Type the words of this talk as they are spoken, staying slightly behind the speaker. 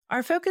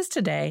Our focus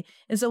today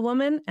is a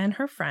woman and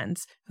her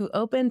friends who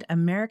opened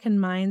American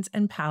minds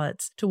and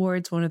palates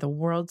towards one of the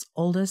world's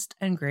oldest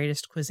and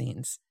greatest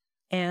cuisines,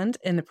 and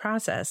in the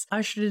process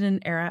ushered in an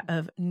era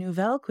of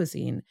nouvelle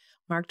cuisine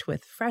marked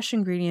with fresh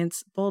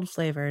ingredients, bold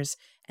flavors,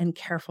 and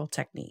careful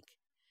technique.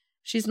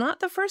 She's not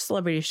the first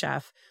celebrity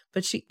chef,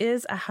 but she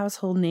is a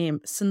household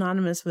name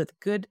synonymous with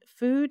good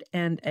food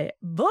and a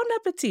bon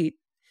appetit.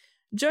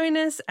 Join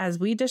us as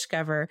we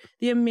discover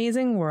the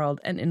amazing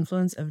world and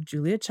influence of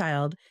Julia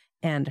Child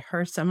and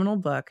her seminal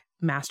book,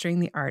 Mastering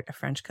the Art of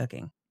French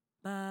Cooking.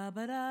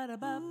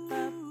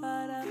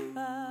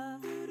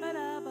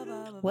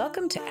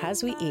 Welcome to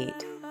As We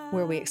Eat,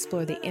 where we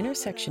explore the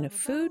intersection of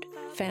food,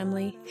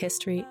 family,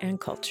 history, and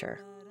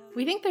culture.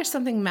 We think there's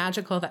something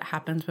magical that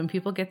happens when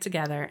people get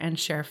together and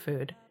share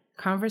food.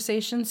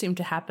 Conversations seem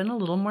to happen a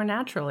little more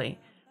naturally.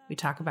 We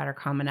talk about our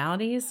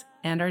commonalities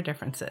and our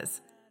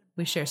differences.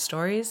 We share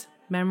stories,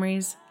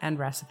 memories, and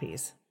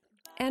recipes.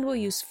 And we'll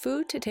use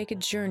food to take a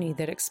journey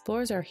that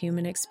explores our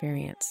human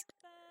experience.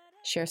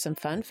 Share some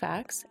fun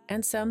facts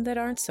and some that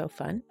aren't so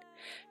fun.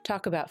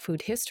 Talk about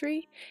food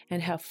history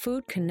and how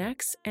food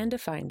connects and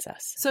defines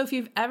us. So if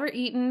you've ever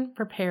eaten,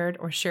 prepared,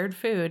 or shared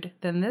food,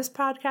 then this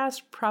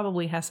podcast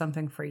probably has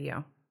something for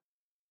you.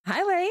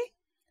 Hi, Lay.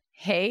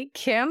 Hey,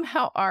 Kim,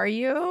 how are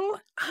you?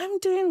 I'm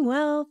doing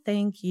well,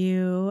 thank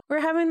you. We're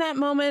having that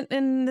moment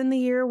in the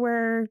year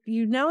where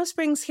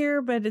spring's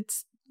here, but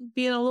it's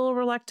being a little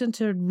reluctant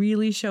to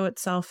really show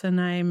itself,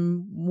 and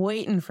I'm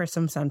waiting for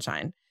some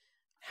sunshine.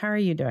 How are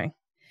you doing?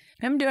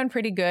 I'm doing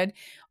pretty good.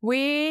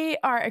 We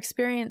are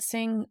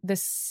experiencing the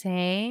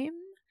same,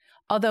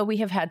 although we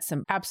have had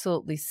some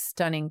absolutely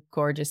stunning,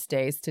 gorgeous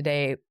days.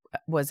 Today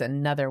was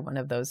another one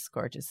of those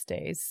gorgeous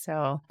days.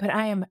 But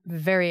I am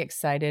very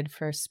excited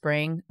for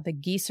spring. The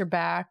geese are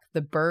back.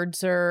 The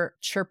birds are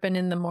chirping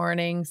in the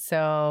morning.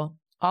 So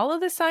all of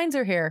the signs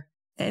are here.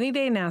 Any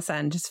day now,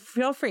 son. Just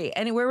feel free.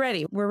 We're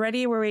ready. We're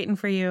ready. We're waiting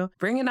for you.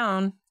 Bring it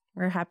on.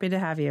 We're happy to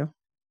have you.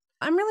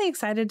 I'm really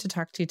excited to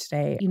talk to you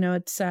today.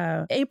 It's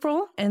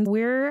April, and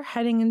we're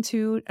heading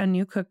into a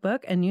new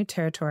cookbook, a new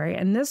territory.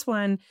 And this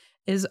one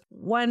is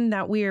one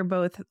that we are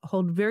both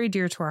hold very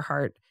dear to our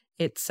heart.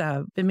 It's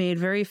been made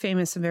very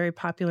famous and very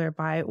popular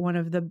by one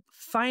of the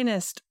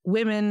finest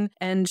women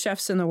and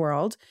chefs in the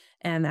world,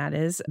 and that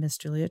is Miss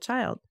Julia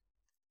Child.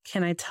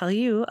 Can I tell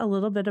you a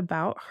little bit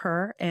about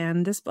her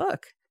and this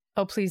book?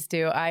 Oh, please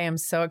do. I am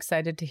so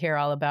excited to hear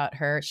all about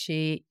her.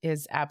 She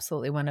is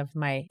absolutely one of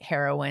my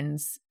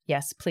heroines.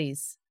 Yes,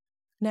 please.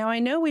 Now, I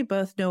know we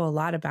both know a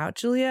lot about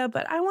Julia,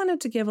 but I wanted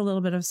to give a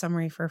little bit of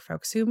summary for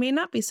folks who may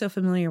not be so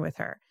familiar with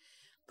her.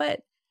 But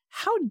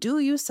how do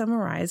you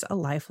summarize a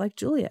life like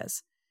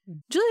Julia's?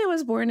 Julia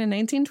was born in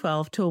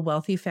 1912 to a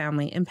wealthy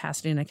family in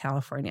Pasadena,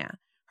 California.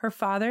 Her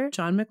father,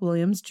 John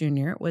McWilliams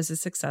Jr., was a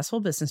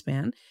successful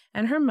businessman,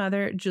 and her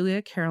mother,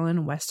 Julia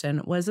Carolyn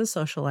Weston, was a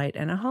socialite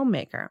and a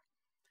homemaker.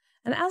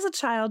 And as a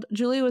child,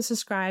 Julia was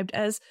described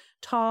as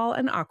tall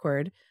and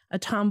awkward, a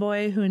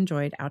tomboy who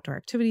enjoyed outdoor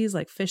activities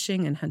like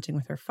fishing and hunting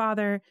with her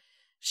father.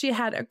 She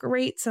had a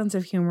great sense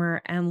of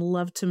humor and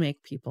loved to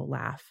make people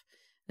laugh.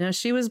 Now,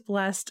 she was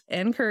blessed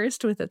and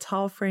cursed with a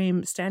tall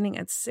frame standing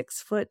at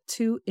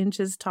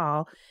 6'2"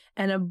 tall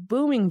and a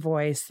booming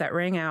voice that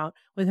rang out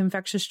with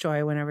infectious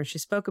joy whenever she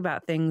spoke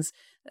about things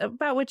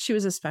about which she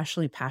was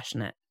especially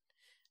passionate.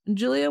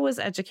 Julia was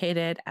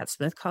educated at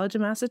Smith College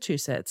in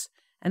Massachusetts,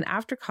 and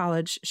after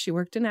college, she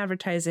worked in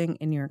advertising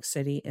in New York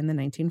City in the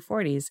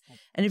 1940s.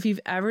 And if you've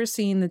ever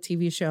seen the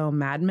TV show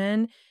Mad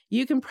Men,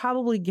 you can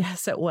probably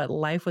guess at what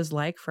life was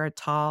like for a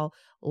tall,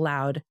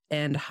 loud,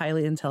 and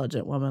highly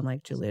intelligent woman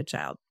like Julia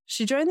Child.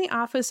 She joined the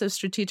Office of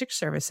Strategic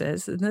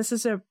Services, and this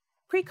is a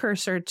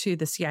precursor to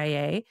the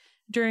CIA,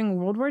 during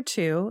World War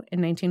II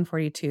in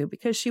 1942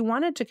 because she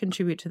wanted to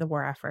contribute to the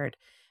war effort,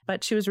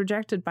 but she was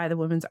rejected by the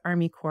Women's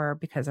Army Corps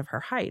because of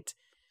her height.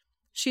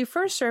 She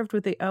first served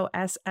with the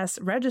OSS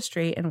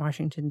Registry in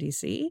Washington,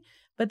 D.C.,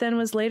 but then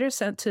was later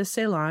sent to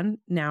Ceylon,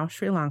 now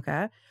Sri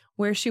Lanka,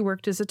 where she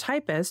worked as a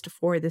typist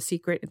for the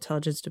Secret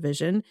Intelligence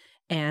Division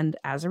and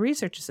as a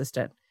research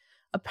assistant.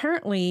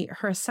 Apparently,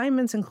 her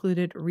assignments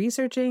included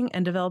researching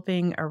and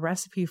developing a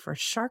recipe for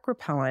shark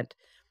repellent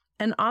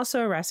and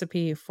also a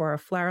recipe for a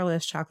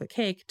flourless chocolate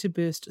cake to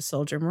boost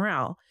soldier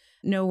morale.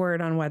 No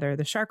word on whether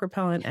the shark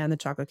repellent and the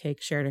chocolate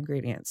cake shared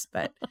ingredients,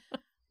 but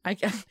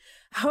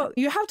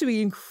you have to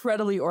be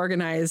incredibly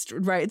organized,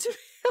 right, to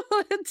be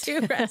able to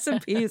do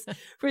recipes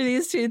for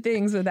these two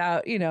things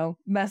without,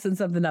 messing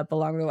something up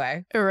along the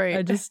way. Right.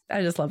 I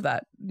just love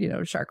that,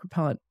 shark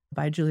repellent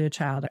by Julia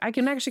Child. I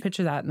can actually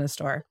picture that in the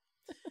store.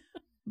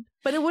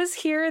 But it was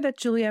here that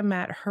Julia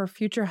met her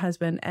future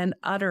husband and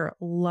utter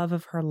love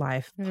of her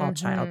life, Paul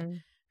Child,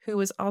 who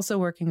was also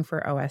working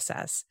for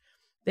OSS.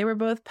 They were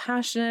both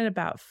passionate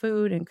about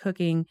food and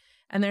cooking,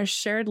 and their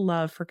shared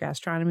love for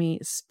gastronomy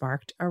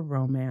sparked a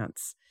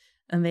romance.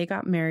 And they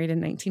got married in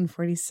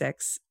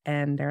 1946,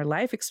 and their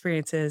life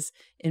experiences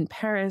in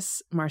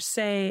Paris,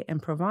 Marseille,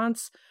 and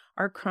Provence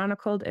are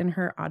chronicled in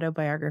her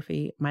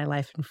autobiography, My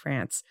Life in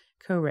France,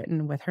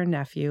 co-written with her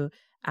nephew,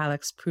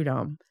 Alex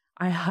Prudhomme.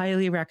 I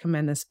highly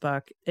recommend this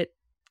book. It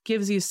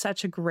gives you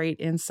such a great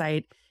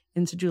insight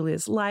into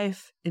Julia's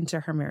life,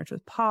 into her marriage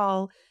with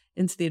Paul,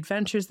 into the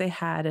adventures they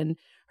had, and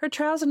her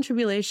trials and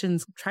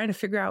tribulations, trying to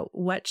figure out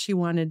what she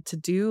wanted to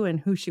do and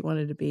who she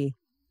wanted to be.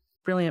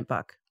 Brilliant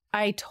book.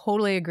 I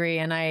totally agree.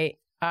 And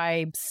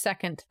I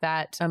second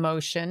that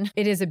emotion.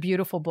 It is a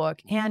beautiful book.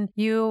 And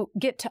you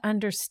get to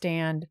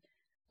understand,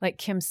 like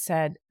Kim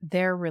said,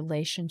 their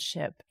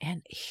relationship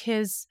and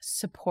his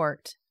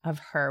support of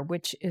her,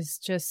 which is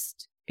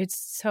just, it's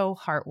so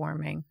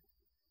heartwarming.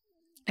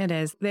 It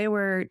is. They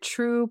were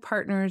true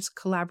partners,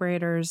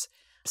 collaborators,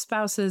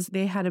 spouses.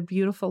 They had a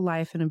beautiful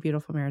life and a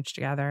beautiful marriage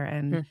together.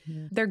 And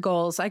their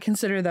goals, I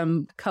consider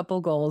them couple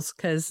goals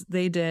because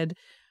they did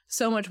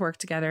so much work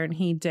together and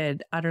he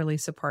did utterly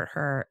support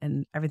her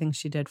and everything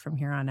she did from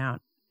here on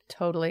out.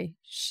 Totally.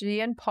 She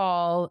and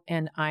Paul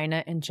and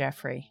Ina and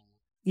Jeffrey.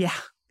 Yeah,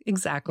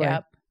 exactly.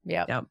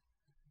 Yep.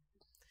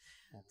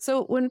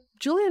 So when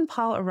Julia and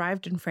Paul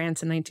arrived in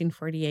France in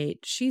 1948,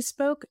 she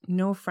spoke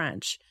no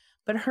French,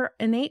 but her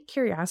innate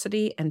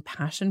curiosity and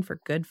passion for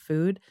good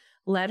food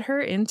led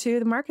her into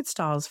the market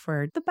stalls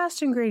for the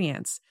best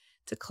ingredients,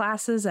 to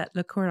classes at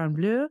Le Cordon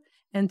Bleu,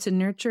 and to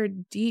nurture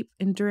deep,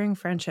 enduring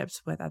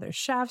friendships with other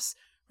chefs,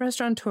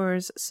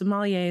 restaurateurs,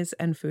 sommeliers,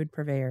 and food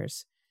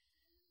purveyors.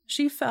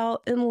 She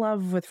fell in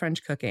love with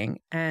French cooking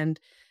and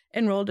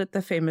enrolled at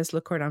the famous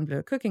Le Cordon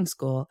Bleu cooking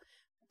school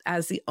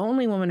as the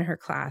only woman in her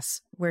class,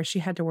 where she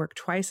had to work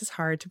twice as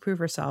hard to prove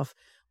herself,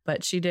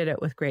 but she did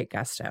it with great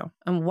gusto.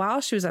 And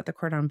while she was at the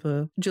Cordon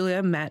Bleu,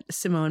 Julia met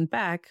Simone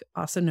Beck,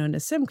 also known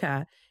as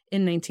Simca,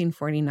 in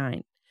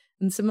 1949.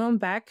 And Simone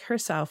Beck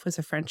herself was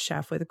a French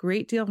chef with a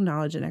great deal of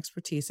knowledge and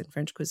expertise in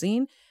French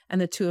cuisine, and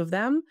the two of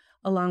them,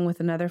 along with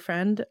another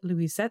friend,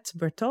 Louisette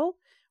Berthold,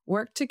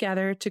 worked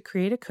together to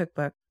create a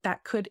cookbook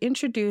that could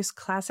introduce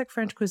classic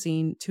French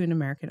cuisine to an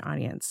American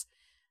audience.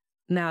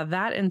 Now,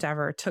 that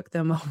endeavor took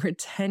them over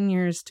 10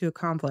 years to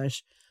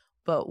accomplish,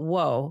 but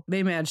whoa,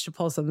 they managed to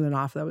pull something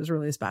off that was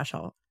really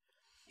special.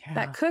 Yeah.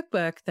 That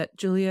cookbook that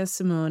Julia,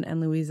 Simone, and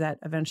Louisette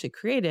eventually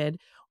created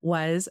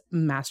was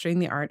Mastering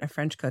the Art of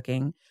French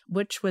Cooking,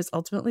 which was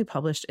ultimately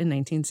published in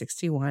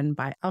 1961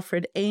 by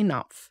Alfred A.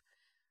 Knopf.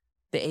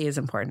 The A is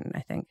important,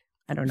 I think.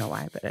 I don't know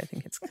why, but I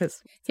think it's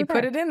because he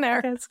put it in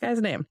there. That's the guy's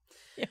name.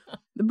 Yeah.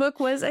 The book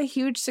was a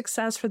huge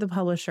success for the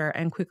publisher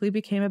and quickly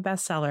became a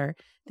bestseller,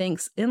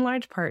 thanks in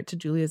large part to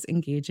Julia's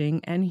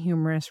engaging and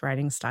humorous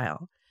writing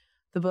style.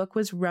 The book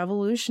was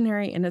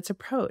revolutionary in its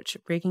approach,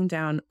 breaking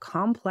down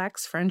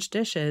complex French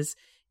dishes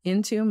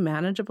into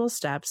manageable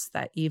steps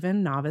that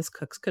even novice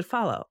cooks could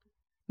follow.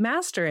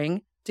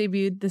 Mastering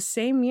debuted the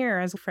same year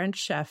as French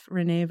chef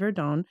René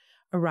Verdon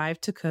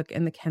arrived to cook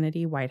in the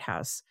Kennedy White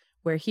House,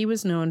 where he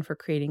was known for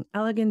creating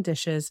elegant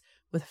dishes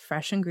with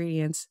fresh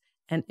ingredients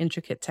and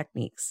intricate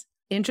techniques.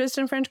 Interest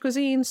in French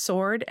cuisine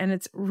soared, and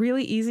it's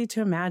really easy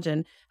to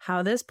imagine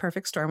how this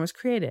perfect storm was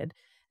created.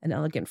 An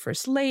elegant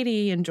first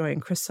lady enjoying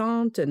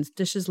croissant and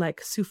dishes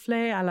like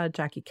soufflé à la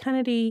Jackie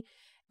Kennedy,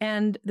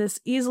 and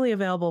this easily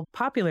available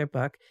popular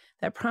book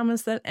that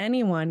promised that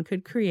anyone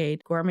could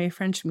create gourmet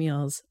French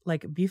meals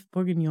like beef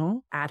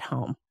bourguignon at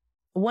home.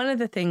 One of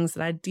the things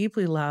that I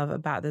deeply love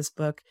about this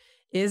book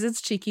is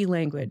its cheeky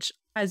language,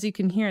 as you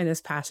can hear in this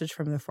passage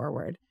from the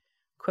foreword.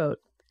 Quote,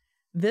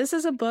 "This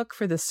is a book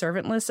for the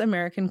servantless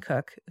American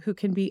cook who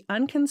can be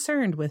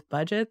unconcerned with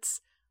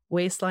budgets,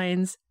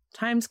 waistlines,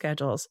 time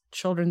schedules,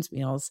 children's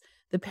meals,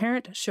 the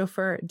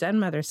parent-chauffeur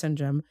den-mother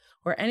syndrome,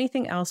 or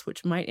anything else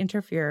which might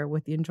interfere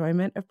with the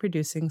enjoyment of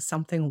producing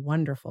something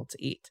wonderful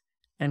to eat."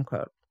 End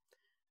quote.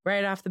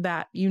 Right off the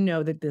bat, you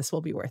know that this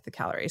will be worth the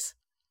calories.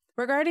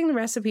 Regarding the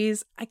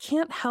recipes, I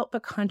can't help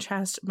but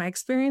contrast my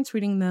experience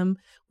reading them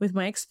with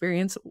my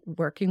experience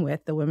working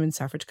with the Women's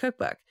Suffrage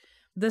Cookbook.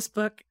 This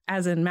book,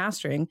 as in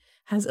Mastering,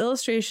 has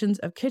illustrations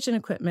of kitchen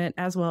equipment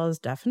as well as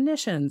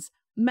definitions,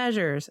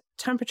 measures,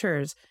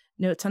 temperatures,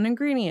 notes on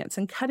ingredients,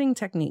 and cutting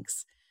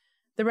techniques.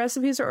 The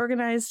recipes are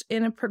organized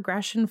in a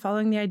progression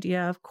following the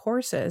idea of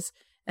courses,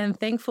 and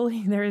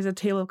thankfully there is a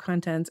table of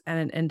contents and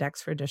an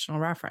index for additional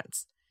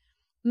reference.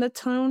 And the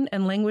tone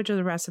and language of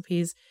the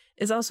recipes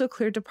is also a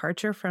clear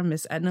departure from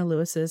Miss Edna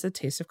Lewis's A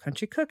Taste of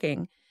Country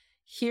Cooking.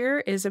 Here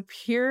is a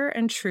pure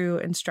and true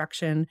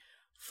instruction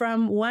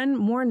from one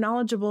more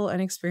knowledgeable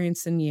and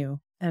experienced than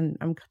you, and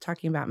I'm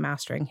talking about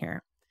Mastering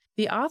here.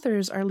 The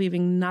authors are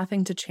leaving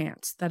nothing to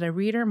chance that a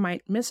reader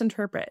might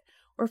misinterpret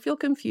or feel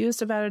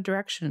confused about a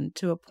direction,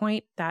 to a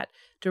point that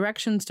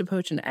directions to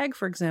poach an egg,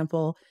 for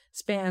example,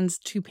 spans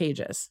 2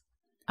 pages.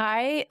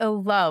 I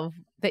love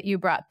that you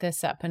brought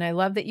this up, and I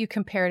love that you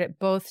compared it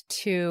both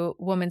to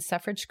Women's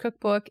Suffrage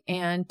Cookbook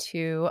and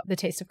to The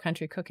Taste of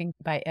Country Cooking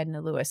by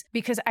Edna Lewis,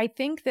 because I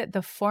think that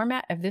the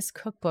format of this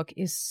cookbook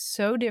is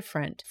so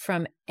different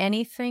from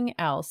anything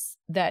else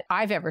that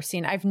I've ever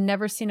seen. I've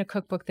never seen a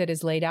cookbook that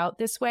is laid out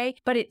this way,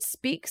 but it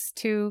speaks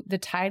to the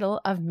title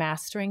of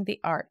Mastering the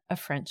Art of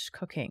French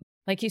Cooking.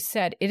 Like you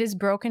said, it is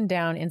broken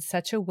down in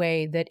such a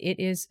way that it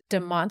is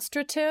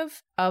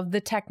demonstrative of the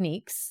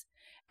techniques,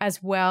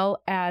 as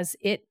well as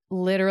it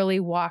literally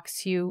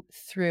walks you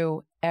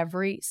through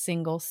every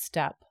single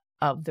step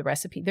of the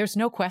recipe. There's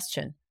no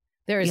question.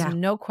 There is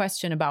no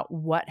question about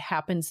what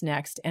happens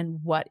next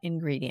and what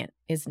ingredient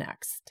is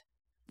next.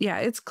 Yeah,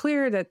 it's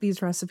clear that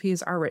these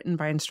recipes are written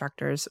by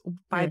instructors,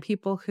 by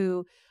people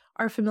who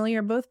are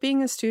familiar both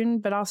being a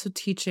student, but also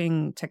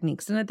teaching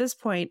techniques. And at this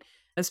point,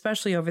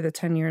 especially over the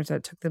 10 years that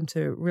it took them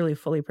to really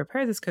fully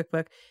prepare this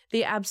cookbook,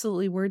 they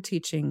absolutely were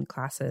teaching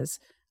classes.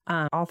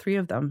 All three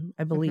of them,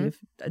 I believe,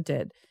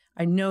 did.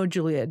 I know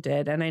Julia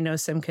did, and I know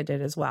Simca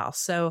did as well.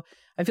 So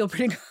I feel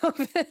pretty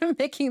confident in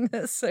making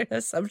this sort of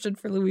assumption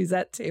for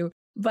Louisette too.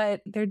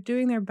 But they're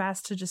doing their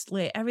best to just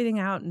lay everything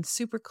out and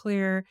super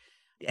clear.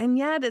 And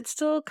yet it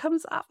still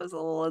comes off as a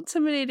little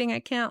intimidating. I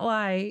can't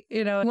lie.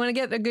 You know, I want to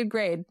get a good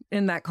grade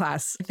in that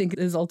class, I think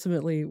is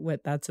ultimately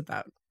what that's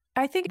about.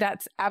 I think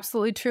that's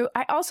absolutely true.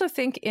 I also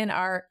think in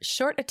our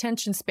short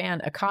attention span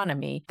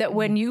economy that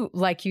when you,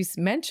 like you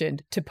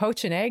mentioned, to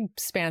poach an egg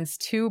spans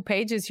 2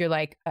 pages, you're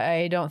like,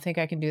 I don't think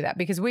I can do that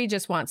because we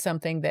just want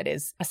something that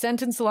is a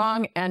sentence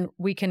long and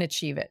we can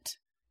achieve it.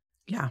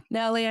 Yeah.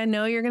 Natalie, I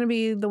know you're going to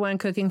be the one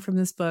cooking from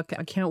this book.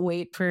 I can't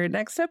wait for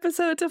next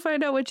episode to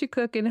find out what you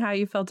cook and how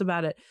you felt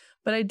about it.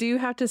 But I do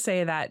have to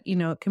say that, you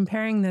know,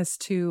 comparing this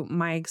to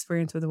my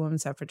experience with the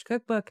Women's Suffrage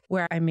Cookbook,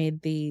 where I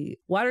made the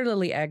water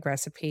lily egg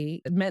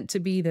recipe, meant to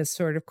be this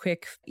sort of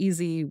quick,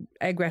 easy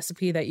egg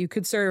recipe that you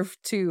could serve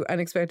to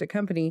unexpected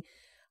company.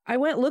 I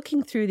went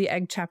looking through the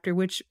egg chapter,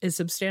 which is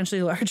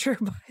substantially larger,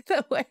 by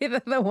the way,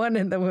 than the one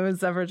in the Women's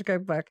Suffrage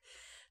Cookbook,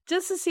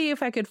 just to see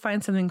if I could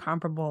find something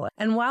comparable.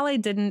 And while I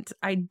didn't,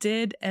 I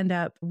did end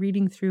up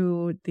reading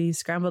through the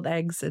scrambled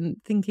eggs and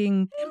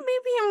thinking, maybe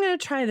I'm going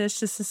to try this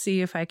just to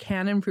see if I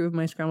can improve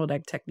my scrambled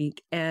egg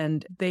technique.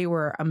 And they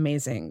were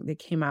amazing. They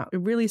came out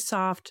really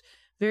soft,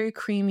 very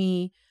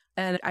creamy.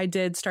 And I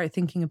did start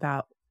thinking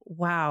about,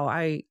 wow,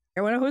 I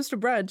want to host a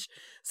brunch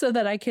so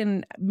that I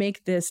can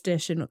make this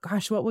dish. And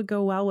gosh, what would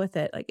go well with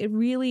it? Like it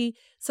really,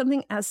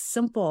 something as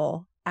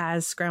simple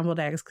as scrambled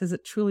eggs, because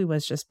it truly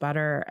was just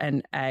butter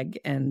and egg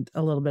and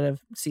a little bit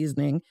of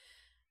seasoning.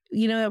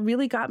 You know, it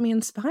really got me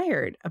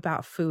inspired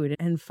about food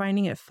and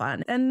finding it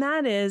fun. And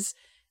that is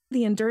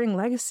the enduring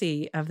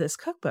legacy of this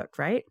cookbook,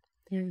 right?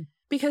 Yeah.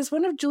 Because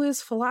one of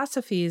Julia's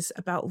philosophies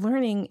about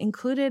learning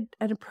included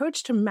an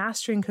approach to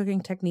mastering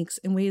cooking techniques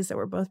in ways that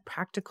were both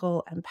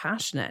practical and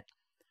passionate.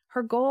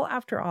 Her goal,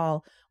 after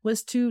all,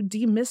 was to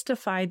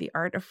demystify the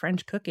art of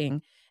French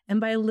cooking. And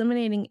by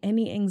eliminating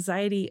any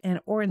anxiety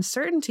or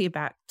uncertainty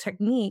about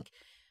technique,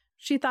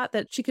 she thought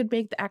that she could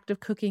make the act of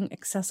cooking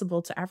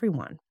accessible to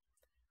everyone.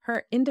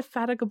 Her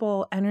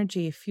indefatigable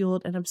energy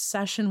fueled an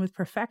obsession with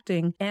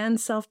perfecting and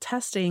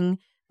self-testing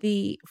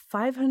the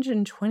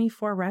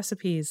 524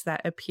 recipes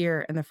that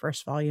appear in the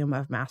first volume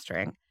of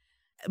Mastering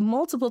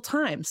multiple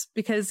times,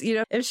 because, you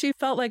know, if she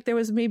felt like there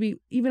was maybe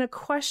even a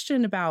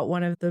question about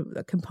one of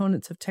the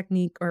components of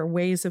technique or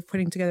ways of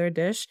putting together a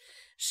dish,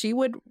 she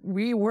would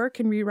rework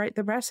and rewrite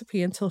the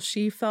recipe until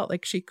she felt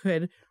like she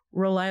could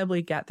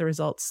reliably get the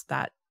results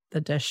that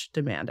the dish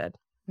demanded.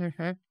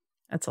 Mm-hmm.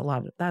 That's a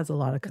lot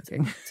of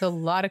cooking. It's a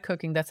lot of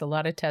cooking. That's a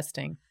lot of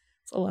testing.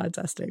 It's a lot of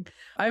testing.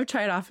 I've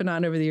tried off and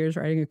on over the years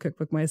writing a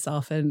cookbook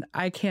myself, and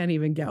I can't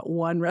even get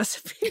one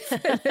recipe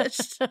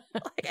finished.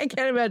 Like I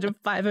can't imagine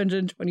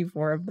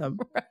 524 of them.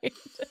 Right.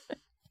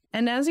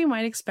 And as you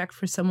might expect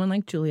for someone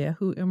like Julia,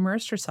 who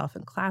immersed herself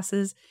in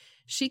classes,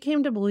 she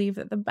came to believe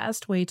that the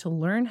best way to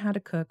learn how to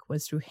cook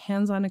was through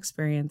hands-on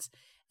experience,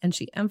 and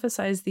she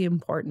emphasized the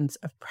importance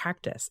of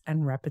practice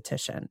and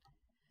repetition.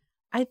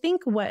 I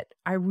think what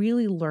I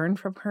really learned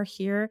from her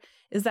here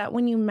is that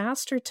when you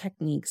master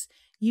techniques,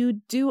 you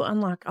do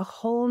unlock a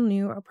whole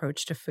new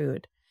approach to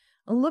food.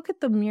 Look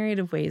at the myriad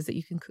of ways that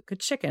you can cook a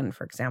chicken,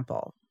 for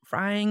example,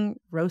 frying,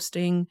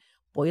 roasting,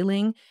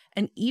 boiling,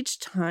 and each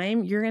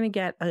time you're going to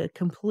get a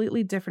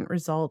completely different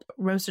result.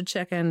 Roasted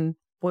chicken,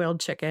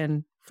 boiled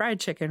chicken, fried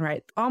chicken,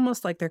 right?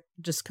 Almost like they're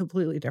just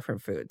completely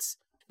different foods.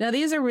 Now,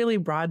 these are really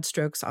broad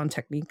strokes on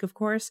technique, of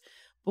course,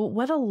 but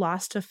what a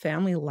loss to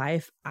family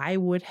life I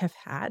would have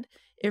had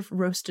if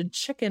roasted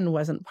chicken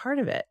wasn't part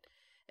of it.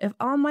 If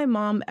all my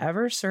mom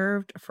ever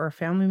served for a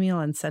family meal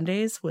on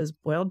Sundays was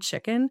boiled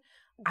chicken,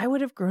 I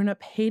would have grown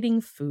up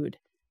hating food.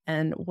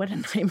 And what a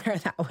nightmare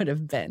that would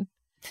have been.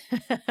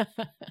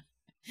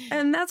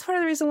 And that's part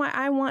of the reason why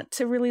I want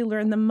to really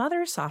learn the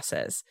mother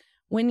sauces.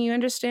 When you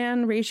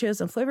understand ratios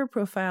and flavor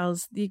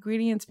profiles, the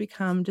ingredients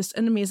become just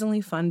an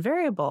amazingly fun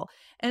variable.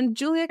 And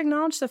Julia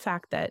acknowledged the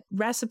fact that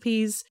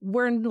recipes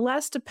were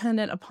less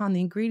dependent upon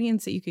the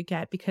ingredients that you could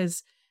get,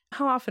 because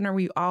how often are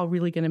we all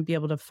really going to be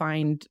able to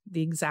find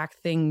the exact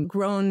thing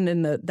grown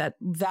in that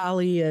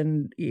valley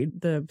and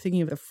the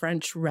thinking of the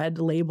French red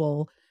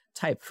label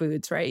type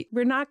foods, right?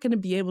 We're not going to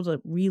be able to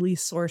really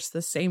source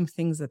the same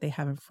things that they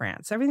have in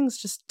France. Everything's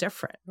just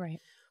different. Right.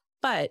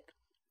 But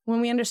when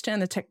we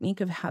understand the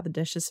technique of how the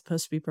dish is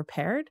supposed to be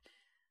prepared,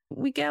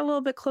 we get a little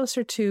bit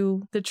closer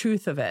to the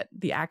truth of it,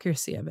 the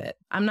accuracy of it.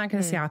 I'm not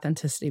going to say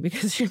authenticity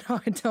because,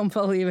 I don't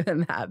believe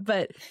in that.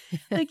 But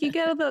like you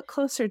get a bit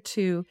closer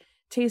to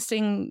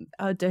tasting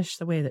a dish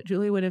the way that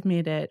Julia would have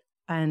made it,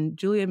 and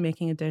Julia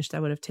making a dish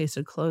that would have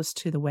tasted close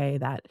to the way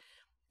that,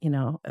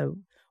 a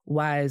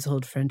wise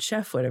old French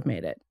chef would have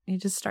made it. You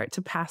just start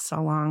to pass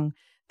along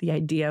the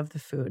idea of the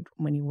food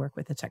when you work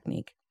with a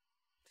technique.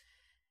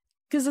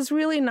 Because it's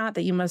really not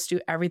that you must do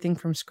everything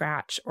from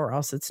scratch or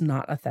else it's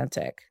not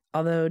authentic.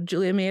 Although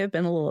Julia may have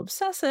been a little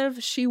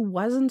obsessive, she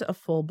wasn't a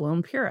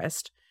full-blown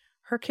purist.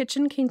 Her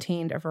kitchen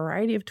contained a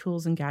variety of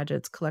tools and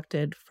gadgets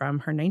collected from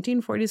her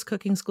 1940s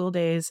cooking school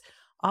days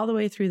all the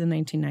way through the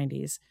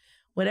 1990s.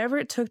 Whatever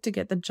it took to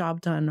get the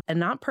job done, and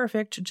not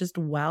perfect, just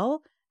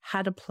well,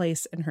 had a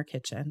place in her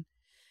kitchen.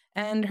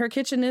 And her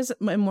kitchen is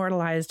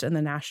immortalized in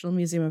the National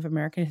Museum of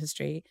American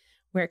History,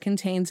 where it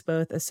contains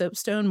both a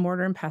soapstone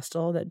mortar and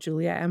pestle that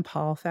Julia and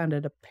Paul found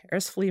at a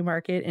Paris flea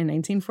market in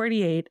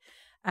 1948,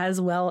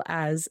 as well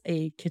as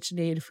a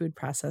KitchenAid food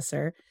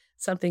processor,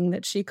 something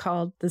that she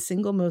called the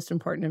single most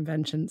important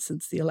invention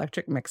since the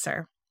electric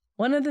mixer.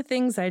 One of the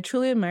things I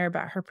truly admire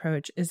about her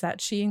approach is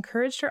that she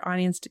encouraged her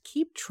audience to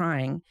keep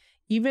trying,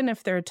 even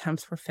if their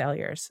attempts were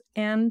failures,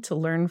 and to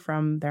learn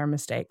from their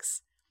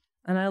mistakes.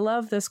 And I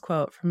love this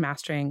quote from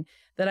Mastering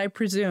that I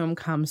presume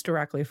comes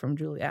directly from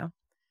Julia.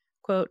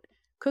 Quote,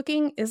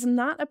 "Cooking is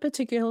not a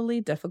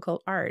particularly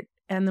difficult art,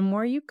 and the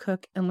more you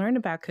cook and learn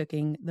about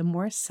cooking, the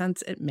more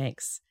sense it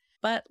makes.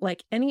 But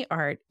like any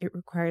art, it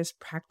requires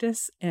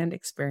practice and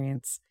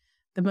experience.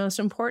 The most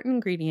important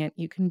ingredient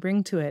you can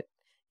bring to it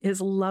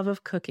is love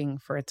of cooking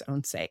for its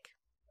own sake."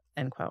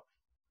 End quote.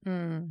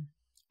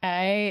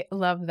 I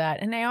love that.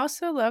 And I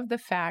also love the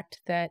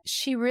fact that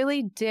she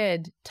really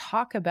did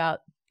talk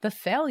about the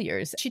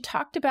failures. She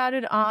talked about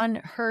it on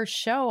her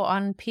show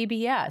on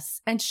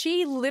PBS, and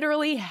she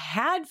literally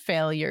had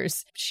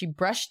failures. She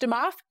brushed them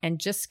off and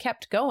just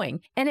kept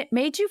going. And it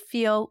made you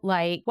feel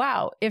like,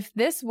 wow, if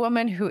this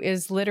woman who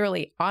is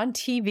literally on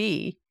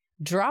TV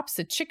drops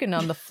a chicken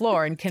on the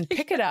floor and can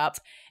pick it up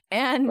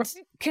and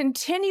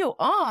continue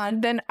on,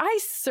 then I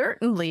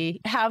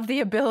certainly have the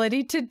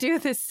ability to do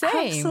the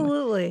same.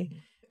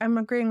 Absolutely. I'm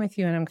agreeing with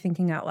you, and I'm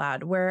thinking out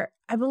loud, where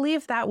I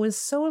believe that was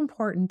so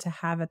important to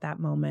have at that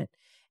moment.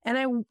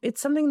 And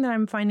it's something that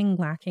I'm finding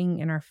lacking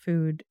in our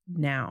food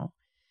now.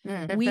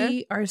 Mm-hmm.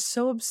 We are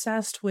so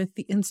obsessed with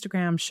the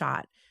Instagram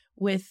shot,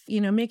 with,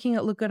 making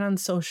it look good on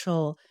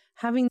social,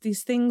 having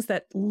these things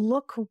that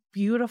look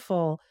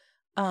beautiful,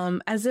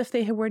 as if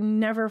they were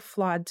never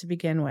flawed to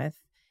begin with.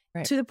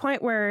 Right. To the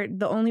point where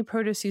the only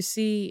produce you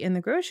see in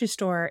the grocery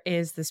store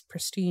is this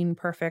pristine,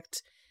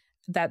 perfect,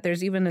 that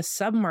there's even a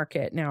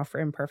sub-market now for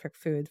imperfect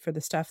food, for the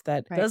stuff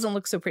that doesn't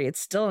look so pretty. It's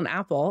still an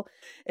apple.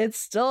 It's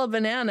still a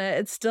banana.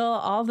 It's still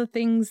all the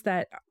things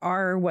that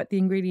are what the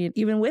ingredient,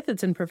 even with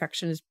its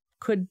imperfection,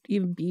 could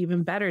even be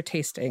even better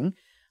tasting.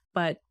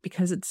 But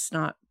because it's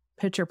not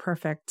picture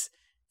perfect,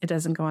 it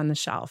doesn't go on the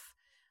shelf.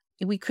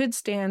 We could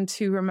stand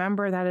to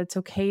remember that it's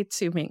okay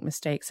to make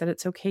mistakes, that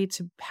it's okay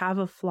to have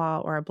a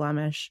flaw or a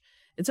blemish.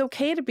 It's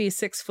okay to be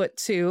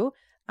 6'2",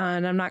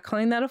 and I'm not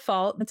calling that a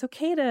fault. It's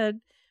okay to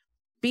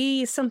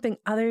be something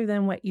other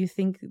than what you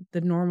think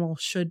the normal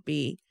should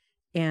be,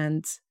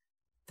 and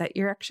that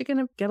you're actually going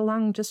to get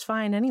along just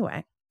fine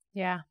anyway.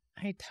 Yeah,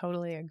 I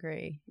totally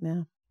agree.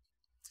 Yeah.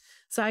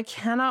 So I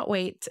cannot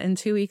wait in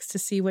 2 weeks to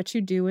see what you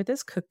do with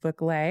this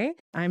cookbook, Lay.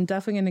 I'm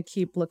definitely going to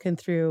keep looking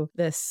through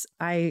this.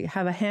 I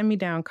have a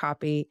hand-me-down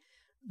copy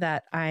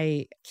that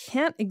I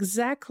can't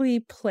exactly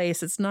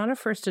place. It's not a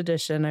first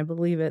edition. I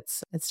believe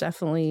it's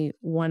definitely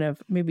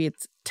maybe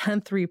it's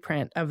 10th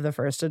reprint of the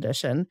first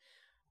edition.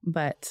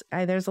 But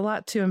there's a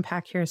lot to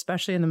unpack here,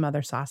 especially in the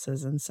mother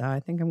sauces. And so I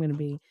think I'm going to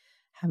be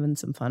having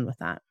some fun with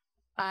that.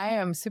 I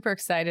am super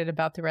excited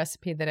about the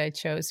recipe that I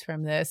chose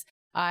from this.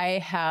 I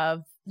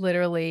have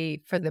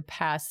literally, for the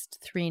past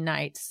 3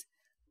 nights,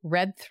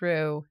 read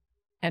through.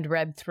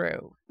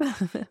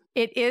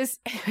 It is,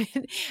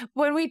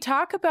 when we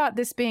talk about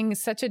this being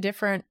such a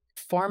different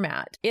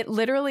format, it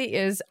literally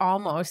is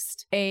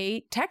almost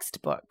a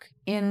textbook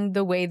in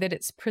the way that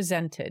it's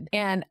presented.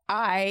 And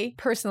I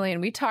personally,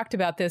 and we talked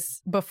about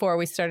this before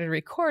we started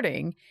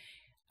recording,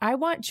 I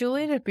want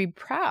Julia to be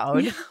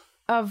proud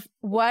of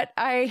what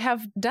I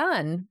have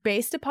done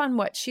based upon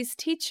what she's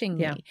teaching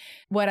me. Yeah.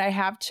 What I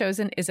have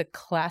chosen is a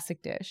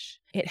classic dish.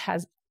 It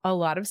has a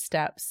lot of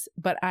steps,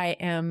 but I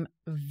am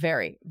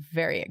very,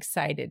 very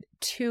excited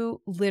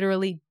to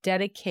literally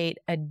dedicate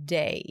a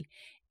day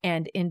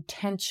and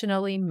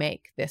intentionally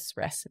make this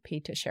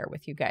recipe to share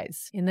with you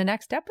guys in the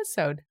next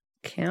episode.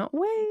 Can't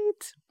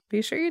wait.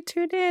 Be sure you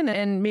tune in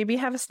and maybe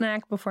have a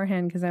snack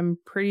beforehand, because I'm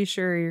pretty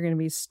sure you're going to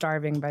be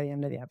starving by the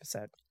end of the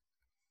episode.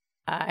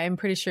 I'm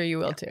pretty sure you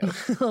will too.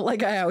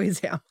 Like I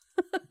always am.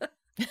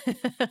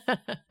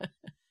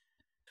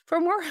 For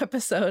more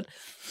episode,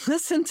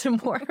 listen to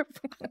more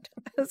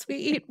As We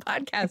Eat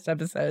podcast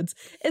episodes.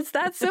 It's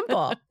that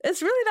simple.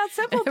 It's really that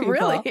simple,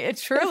 people. It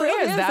truly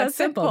is that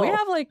simple. We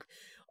have like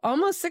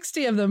almost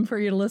 60 of them for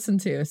you to listen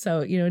to.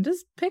 So,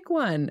 just pick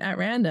one at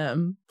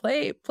random.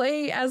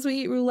 Play As We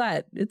Eat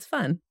roulette. It's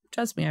fun.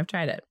 Trust me, I've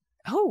tried it.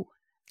 Oh,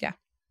 yeah,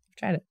 I've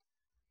tried it.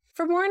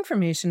 For more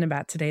information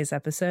about today's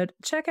episode,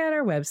 check out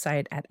our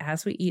website at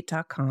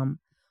asweeat.com.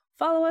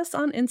 Follow us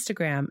on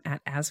Instagram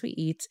at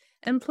asweeat,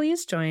 and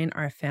please join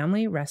our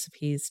family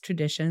recipes,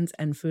 traditions,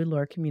 and food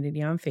lore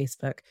community on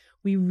Facebook.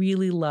 We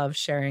really love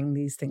sharing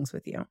these things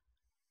with you.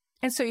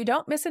 And so you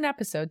don't miss an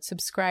episode,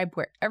 subscribe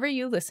wherever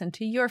you listen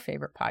to your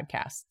favorite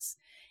podcasts.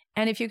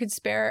 And if you could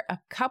spare a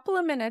couple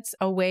of minutes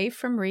away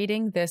from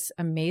reading this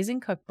amazing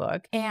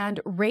cookbook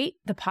and rate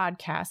the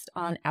podcast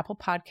on Apple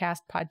Podcast,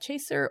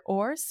 Podchaser,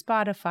 or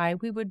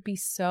Spotify, we would be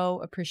so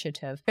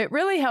appreciative. It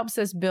really helps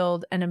us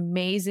build an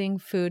amazing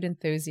food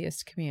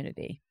enthusiast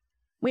community.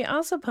 We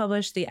also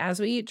publish the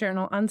As We Eat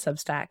Journal on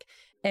Substack,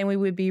 and we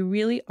would be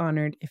really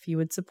honored if you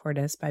would support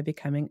us by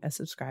becoming a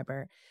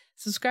subscriber.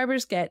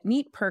 Subscribers get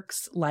neat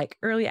perks like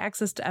early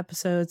access to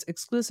episodes,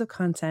 exclusive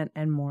content,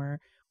 and more.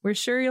 We're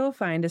sure you'll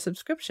find a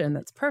subscription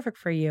that's perfect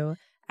for you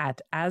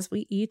at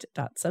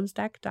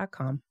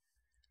asweeat.substack.com.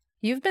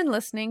 You've been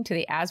listening to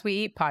the As We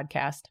Eat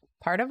podcast,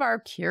 part of our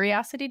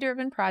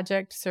curiosity-driven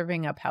project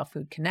serving up how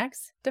food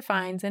connects,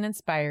 defines, and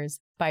inspires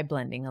by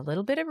blending a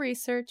little bit of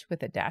research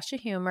with a dash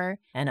of humor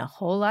and a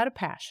whole lot of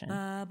passion.